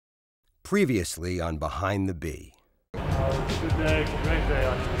Previously on Behind the Bee. Good day, great day.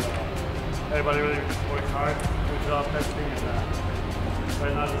 Everybody really worked hard. Good job testing and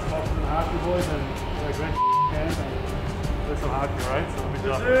right now the Smoking and Hockey boys and a great game and there's some hockey, right? So good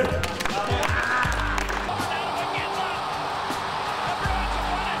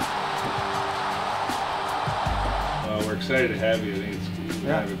job. We're excited to have you. I think it's going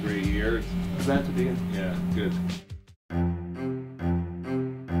to have a great year. Glad to be here. Yeah, good.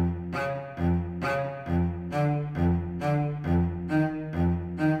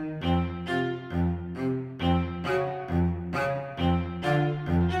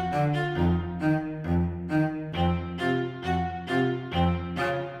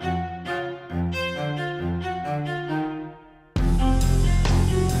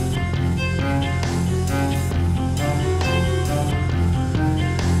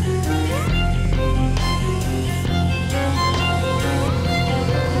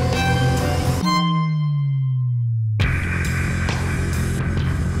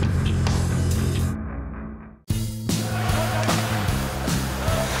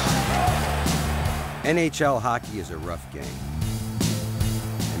 NHL hockey is a rough game,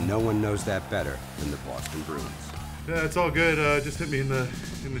 and no one knows that better than the Boston Bruins. Yeah, it's all good. Just hit me in the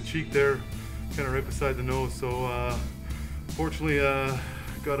cheek there, kind of right beside the nose. So fortunately,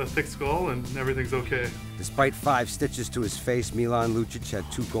 got a thick skull and everything's okay. Despite 5 stitches to his face, Milan Lucic had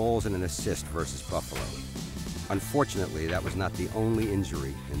 2 goals and an assist versus Buffalo. Unfortunately, that was not the only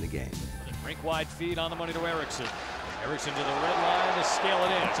injury in the game. Rink-wide feed on the money to Eriksson. Eriksson to the red line to scale it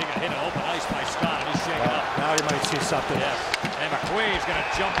in. Taking a hit, an open ice by Scott, and he's shaking up. Now you might see something. Yes. And McQuaid's going to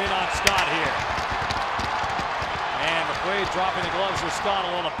jump in on Scott here. And McQuaid dropping the gloves with Scott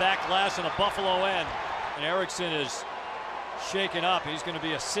along the back glass on the Buffalo end. And Eriksson is shaken up. He's going to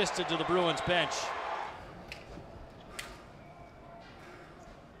be assisted to the Bruins bench.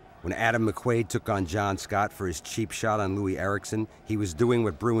 When Adam McQuaid took on John Scott for his cheap shot on Louis Eriksson, he was doing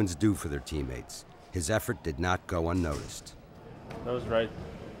what Bruins do for their teammates. His effort did not go unnoticed. That was right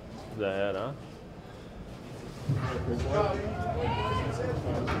to the head, huh?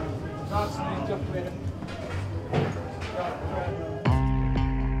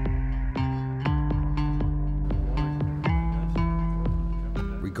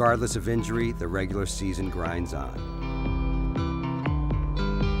 Regardless of injury, the regular season grinds on.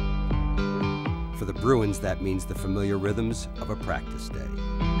 For the Bruins, that means the familiar rhythms of a practice day.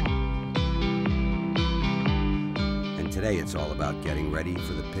 And today it's all about getting ready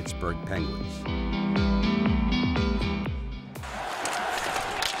for the Pittsburgh Penguins.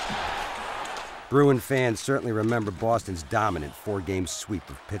 Bruin fans certainly remember Boston's dominant 4-game sweep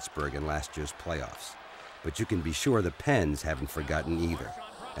of Pittsburgh in last year's playoffs. But you can be sure the Pens haven't forgotten either,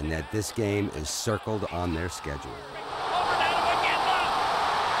 and that this game is circled on their schedule.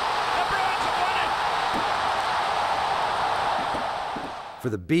 For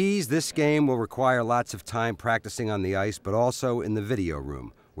the Bees, this game will require lots of time practicing on the ice, but also in the video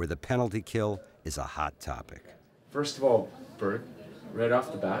room, where the penalty kill is a hot topic. First of all, Bert, right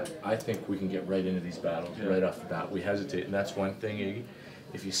off the bat, I think we can get right into these battles right off the bat. We hesitate, and that's one thing, Iggy.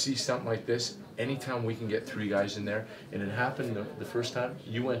 If you see something like this, anytime we can get 3 guys in there, and it happened the first time,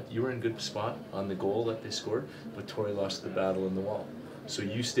 you were in good spot on the goal that they scored, but Torrey lost the battle in the wall. So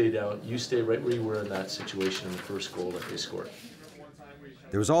you stay down, you stay right where you were in that situation in the first goal that they scored.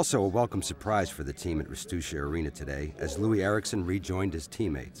 There was also a welcome surprise for the team at Ristusha Arena today as Louis Eriksson rejoined his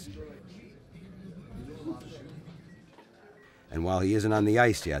teammates. And while he isn't on the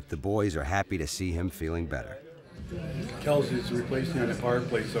ice yet, the boys are happy to see him feeling better. Kelsey's replacing on the power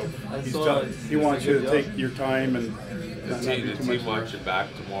play, so he wants you to take your time and the team wants you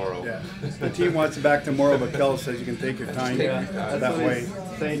back tomorrow. Yeah. The team wants you back tomorrow, but Kel says you can take your time that way.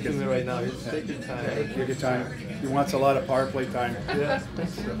 Saying to me right now, take your time. Take your time. He wants a lot of power play time. Yeah.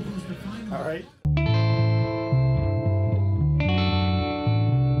 All right.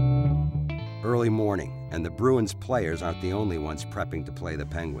 Early morning, and the Bruins players aren't the only ones prepping to play the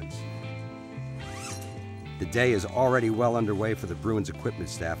Penguins. The day is already well underway for the Bruins equipment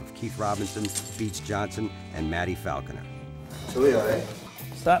staff of Keith Robinson, Beach Johnson, and Matty Falconer.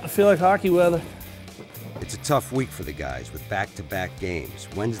 Starting to feel like hockey weather. It's a tough week for the guys with back-to-back games,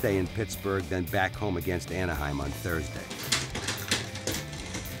 Wednesday in Pittsburgh, then back home against Anaheim on Thursday.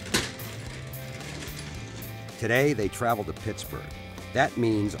 Today, they travel to Pittsburgh. That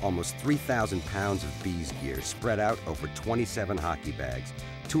means almost 3,000 pounds of Bees gear spread out over 27 hockey bags,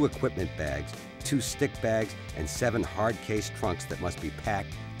 2 equipment bags, 2 stick bags, and 7 hard case trunks that must be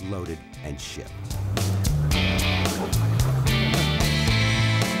packed, loaded, and shipped.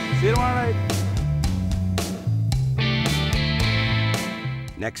 See you tomorrow night.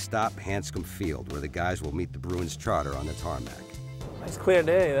 Next stop, Hanscom Field, where the guys will meet the Bruins charter on the tarmac. Nice clear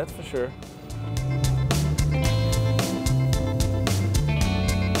day, that's for sure.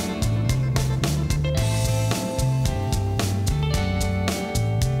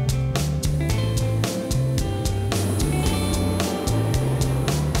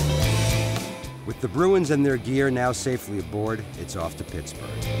 With the Bruins and their gear now safely aboard, it's off to Pittsburgh.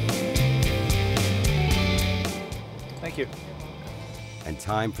 Thank you. And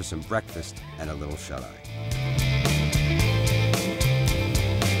time for some breakfast and a little shut-eye.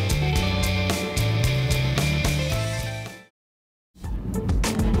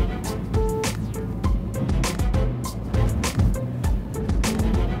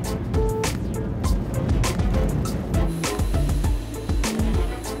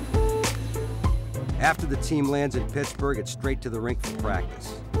 After the team lands in Pittsburgh, it's straight to the rink for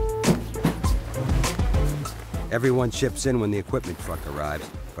practice. Everyone chips in when the equipment truck arrives,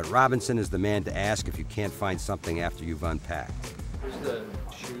 but Robinson is the man to ask if you can't find something after you've unpacked. Where's the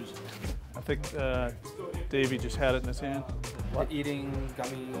shoes? I think Davey just had it in his hand. What? Eating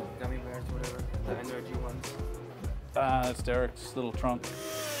gummy bears, whatever, the energy ones. That's Derek's little trunk.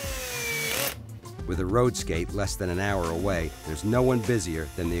 With a road skate less than an hour away, there's no one busier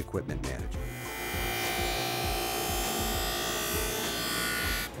than the equipment manager.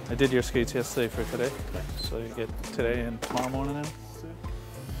 I did your skates yesterday for today, so you get today and tomorrow morning in.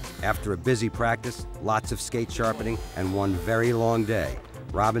 After a busy practice, lots of skate sharpening, and one very long day,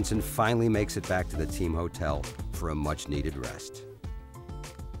 Robinson finally makes it back to the team hotel for a much-needed rest.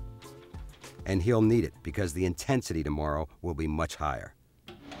 And he'll need it because the intensity tomorrow will be much higher.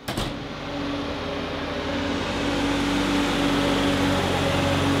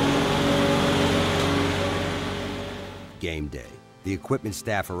 Game day. The equipment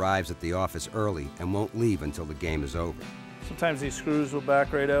staff arrives at the office early and won't leave until the game is over. Sometimes these screws will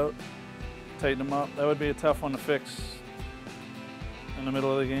back right out, tighten them up. That would be a tough one to fix in the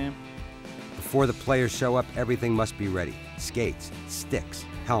middle of the game. Before the players show up, everything must be ready. Skates, sticks,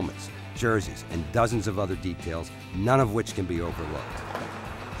 helmets, jerseys, and dozens of other details, none of which can be overlooked.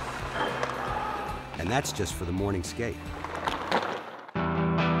 And that's just for the morning skate.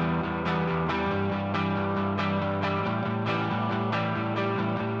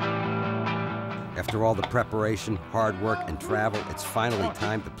 After all the preparation, hard work, and travel, it's finally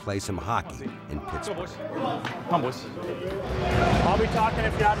time to play some hockey in Pittsburgh. Come, boys. I'll be talking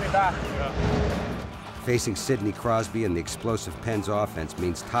if you have me back. Facing Sidney Crosby and the explosive Pens offense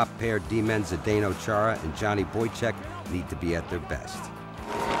means top pair D-men Zdeno Chara and Johnny Boychuk need to be at their best.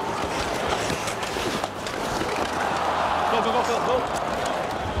 Go.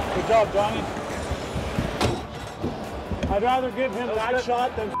 Good job, Johnny. I'd rather give him that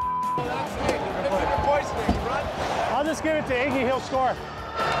shot than I'll just give it to Iggy, he'll score. All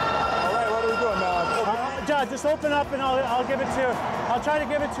right, what are we doing now? John, just open up and I'll give it to you. I'll try to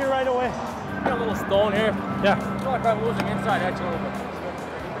give it to you right away. Got a little stone here. Yeah. I feel like I'm losing inside actually a little bit.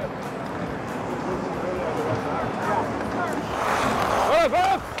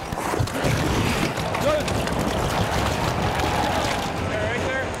 Good. Right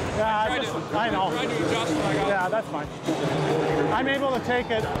there? Yeah, I know. Yeah, that's fine. I'm able to take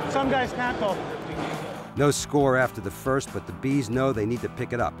it. Some guys can't though. No score after the first, but the Bees know they need to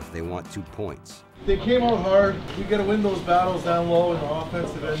pick it up if they want 2 points. They came out hard. We got to win those battles down low in the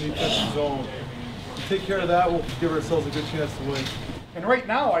offensive and defensive zone. To take care of that, we'll give ourselves a good chance to win. And right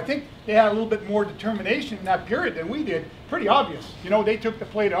now, I think they had a little bit more determination in that period than we did. Pretty obvious. You know, they took the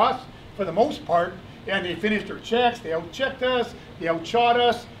play to us for the most part, and they finished their checks. They out-checked us. They outshot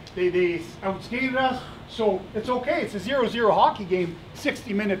us. They outskated us. So it's okay. It's a 0-0 hockey game,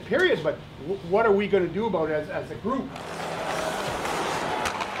 60-minute period. But what are we going to do about it as a group?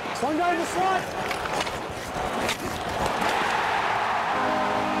 One guy in the slot.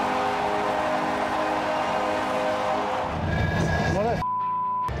 What a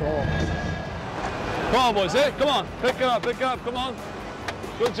goal. Come on, boys, hey, come on. Pick it up, come on.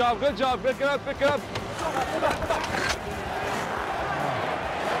 Good job, pick it up.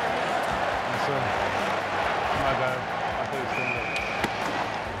 My bad. I thought it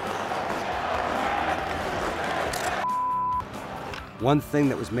was One thing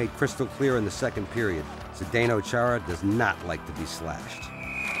that was made crystal clear in the second period, Zdeno Chara does not like to be slashed.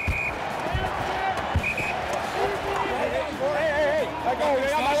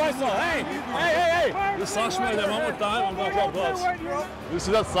 Hey! You slash me there one more time, I'm going to drop gloves. You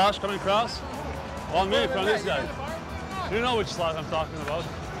see that slash coming across? On me, from this guy. You know which slash I'm talking about.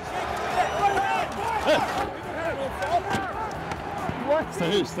 Hey!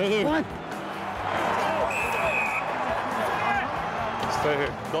 Stay here. What? Stay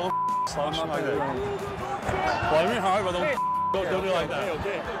here. Don't slash me like that. Play me hard, but don't do it like that.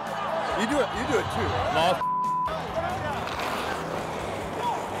 Okay. You do it too. No.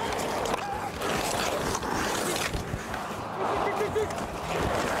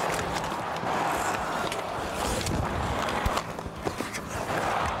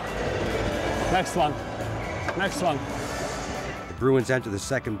 Next one. Next one. The Bruins enter the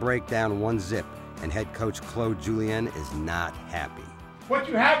second break down 1-0, and head coach Claude Julien is not happy. What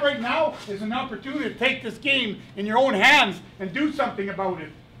you have right now is an opportunity to take this game in your own hands and do something about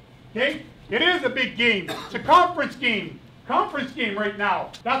it. Okay? It is a big game. It's a conference game. Conference game right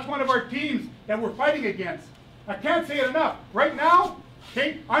now. That's one of our teams that we're fighting against. I can't say it enough. Right now,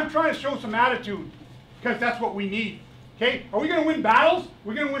 okay, I'm trying to show some attitude because that's what we need. Okay, are we going to win battles?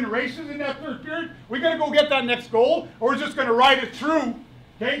 We're going to win races in that third period? We're going to go get that next goal, or we're just going to ride it through?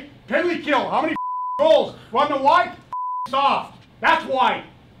 Okay, penalty kill. How many goals? Want to know why? Soft. That's why.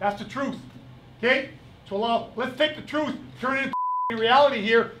 That's the truth. Okay, so let's take the truth, turn it into reality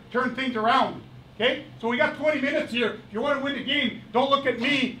here, turn things around. Okay, so we got 20 minutes here. If you want to win the game, don't look at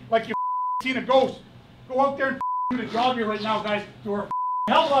me like you've seen a ghost. Go out there and do the job here right now, guys. Do a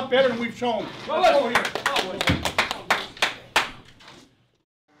hell of a lot better than we've shown. Let's go here.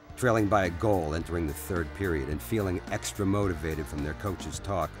 Trailing by a goal entering the third period and feeling extra motivated from their coach's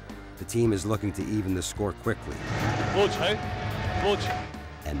talk, the team is looking to even the score quickly. Butch, hey? Butch.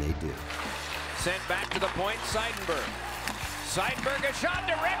 And they do. Sent back to the point, Seidenberg. Seidenberg, a shot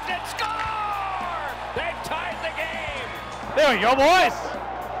directed, score! They've tied the game! There we go, boys!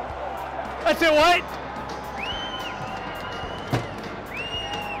 That's it, White!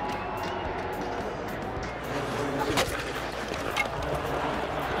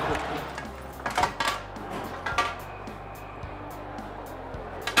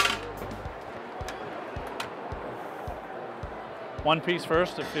 One piece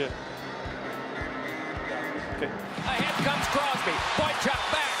first, if you... Okay. Ahead comes Crosby. Point shot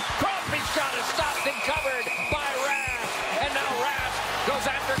back. Crosby's shot is stopped and covered by Rask. And now Rask goes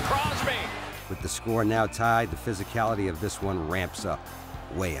after Crosby. With the score now tied, the physicality of this one ramps up,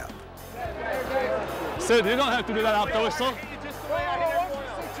 way up. Sid, you don't have to do that after the whistle.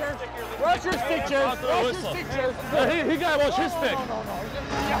 Where's your stitches? After the whistle. He got to watch his stick.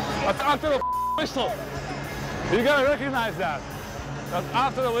 That's after the whistle. You got to recognize that. That's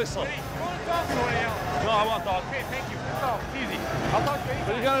after the whistle. No, I won't talk. Okay, thank you. No, easy. I'll talk to you.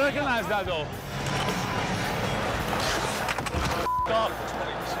 But you gotta recognize that though. Stop.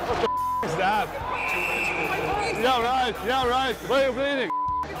 What the is that? Yeah, right. Yeah, right. Why are you bleeding?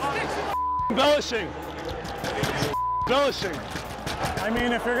 Embellishing. Embellishing. I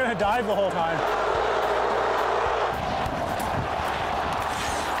mean, if you're gonna dive the whole time.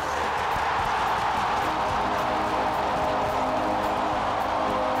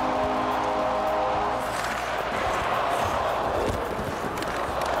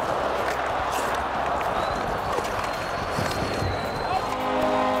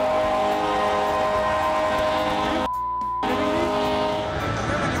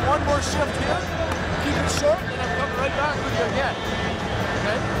 Shift here, keep it short, and I'm coming right back with you again.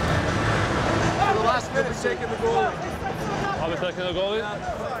 Okay? For the last minute, taking the goalie. Are we taking the goalie?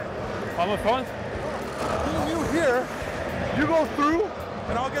 I'm in front? You here, you go through,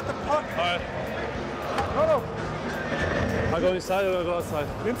 and I'll get the puck. All right. No. I go inside or I go outside?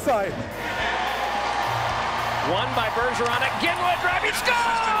 Inside. Won by Bergeron. Ginla driving,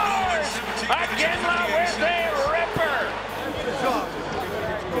 scores! Ginla with a ripper. Good job.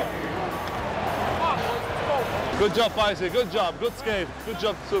 Good job, Feisty. Good job. Good skate. Good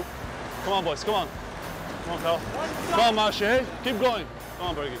job, too. Come on, boys. Come on. Come on, pal. Come on, Marche. Keep going. Come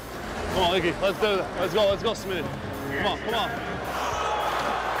on, Bergie. Come on, Iggy. Let's do that. Let's go. Let's go, Smith. Come on. Come on.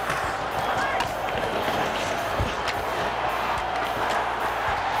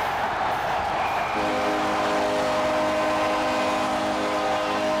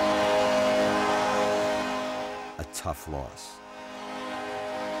 A tough loss.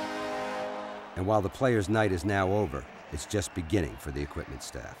 And while the players' night is now over, it's just beginning for the equipment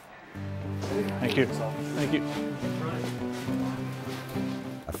staff. Thank you. Thank you.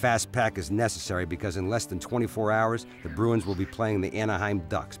 A fast pack is necessary because in less than 24 hours, the Bruins will be playing the Anaheim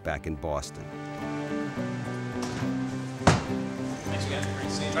Ducks back in Boston. Thanks again. Great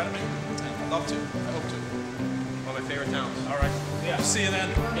to see you. Try to make it. I'd love to. I hope to. One of my favorite towns. All right. Yeah. See you then.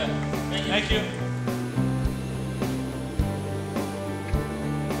 Yeah. Thank you.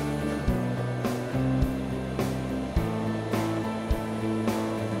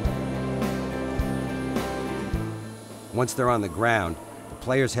 Once they're on the ground, the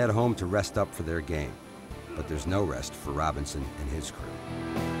players head home to rest up for their game. But but there's no rest for Robinson and his crew.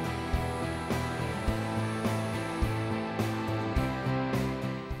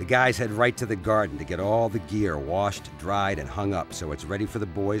 The guys head right to the garden to get all the gear washed, dried, and hung up so it's ready for the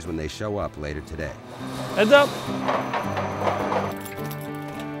boys when they show up later today. Heads up!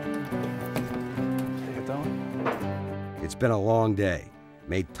 It's been a long day,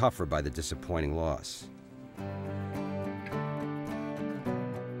 made tougher by the disappointing loss.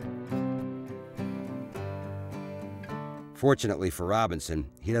 Fortunately for Robinson,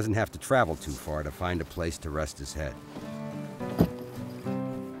 he doesn't have to travel too far to find a place to rest his head.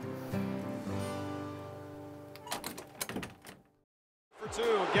 For two,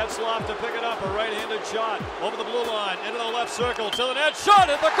 Getzlaf to pick it up, a right-handed shot over the blue line, into the left circle, to the net, shot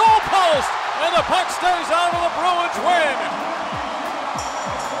at the goal post, and the puck stays out of the Bruins win.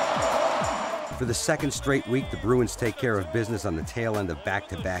 For the second straight week, the Bruins take care of business on the tail end of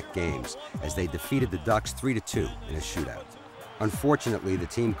back-to-back games as they defeated the Ducks 3-2 in a shootout. Unfortunately, the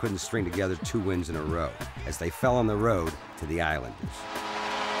team couldn't string together 2 wins in a row as they fell on the road to the Islanders.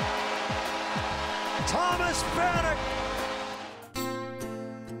 Thomas Vanek.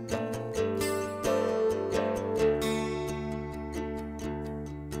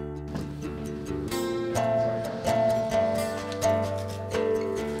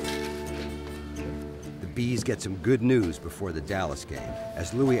 Bees get some good news before the Dallas game,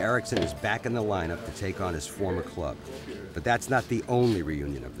 as Louis Eriksson is back in the lineup to take on his former club. But that's not the only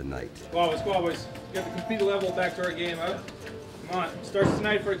reunion of the night. Squad boys. Get the complete level back to our game, huh? Come on, starts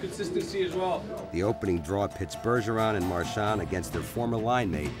tonight for consistency as well. The opening draw pits Bergeron and Marchand against their former line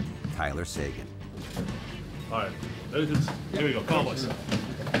mate, Tyler Seguin. All right, here we go. Come on, boys.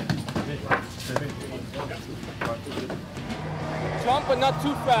 Jump, but not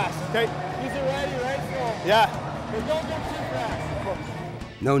too fast. Okay. He's ready, right? So, yeah. But don't get too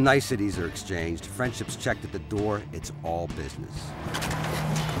fast. No niceties are exchanged. Friendships checked at the door. It's all business.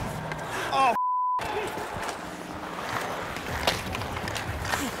 Oh.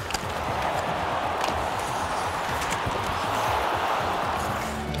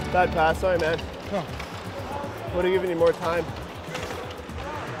 Bad pass, sorry, man. Would have given you more time.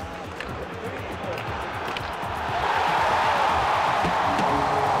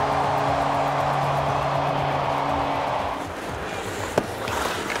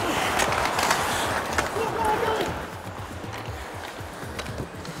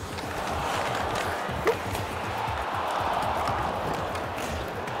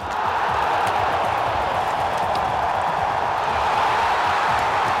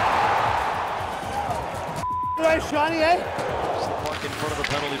 Shawnee, eh? It's the puck in front of the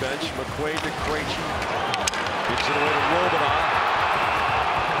penalty bench. McQuaid to Krejci. Gives it away to Romanov.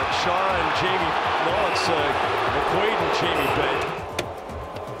 And Shaw and Jamie. No, it's McQuaid and Jamie Benn.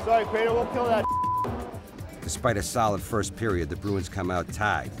 Sorry, Crater, we'll kill that. Despite a solid first period, the Bruins come out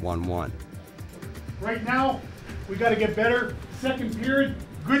tied, 1-1. Right now, we got to get better. Second period,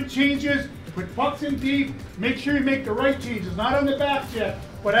 good changes. Put pucks in deep. Make sure you make the right changes, not on the back yet.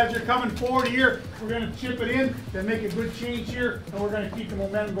 But as you're coming forward here, we're going to chip it in, then make a good change here, and we're going to keep the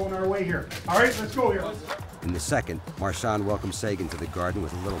momentum going our way here. All right, let's go here. In the second, Marchand welcomes Seguin to the Garden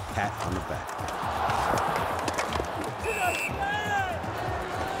with a little pat on the back.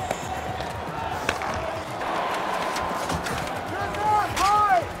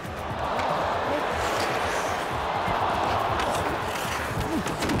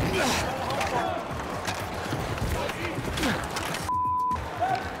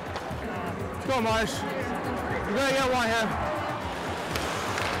 Go, Marsh. You're gonna get one here.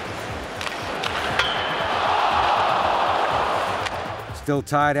 Still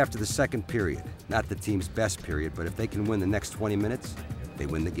tied after the second period. Not the team's best period, but if they can win the next 20 minutes, they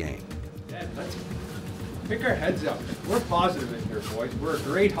win the game. Yeah, let's pick our heads up. We're positive in here, boys. We're a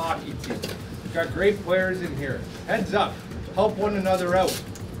great hockey team. We've got great players in here. Heads up. Help one another out.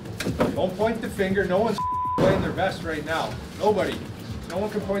 Don't point the finger. No one's playing their best right now. Nobody. No one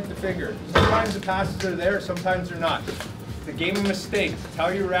can point the finger. Sometimes the passes are there, sometimes they're not. It's a game of mistakes. It's how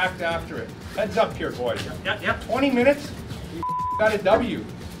you react after it. Heads up here, boys. Yep. 20 minutes, we got a W.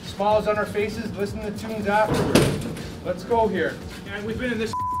 Smiles on our faces, listen to tunes afterwards. Let's go here. And we've been in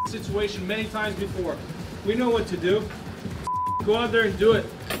this situation many times before. We know what to do. Go out there and do it.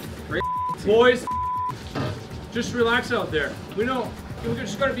 Boys, just relax out there. We know. We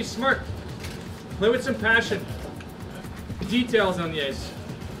just got to be smart. Play with some passion. Details on the ice.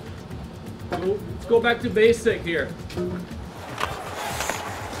 Let's go back to basic here.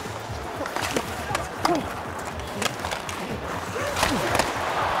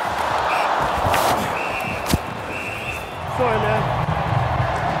 Sorry, man.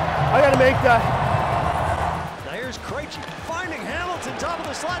 I gotta make that.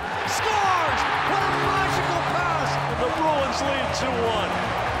 Scores! What a magical pass! And the Bruins lead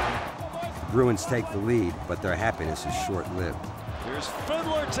 2-1. The Bruins take the lead, but their happiness is short-lived. Here's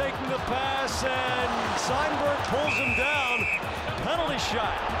Fiddler taking the pass, and Seinberg pulls him down. Penalty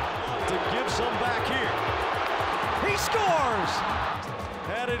shot to give some back here. He scores!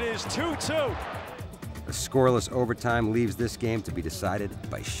 And it is 2-2. A scoreless overtime leaves this game to be decided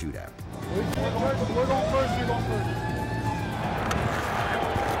by shootout. We're going first, you're going first.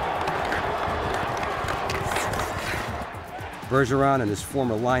 Bergeron and his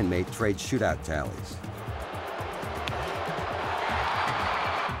former line mate trade shootout tallies.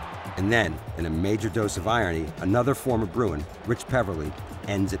 And then, in a major dose of irony, another former Bruin, Rich Peverley,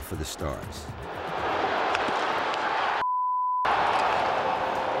 ends it for the Stars.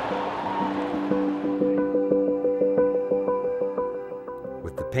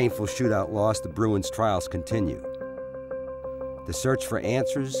 With the painful shootout loss, the Bruins' trials continue. The search for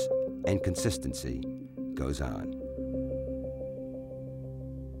answers and consistency goes on.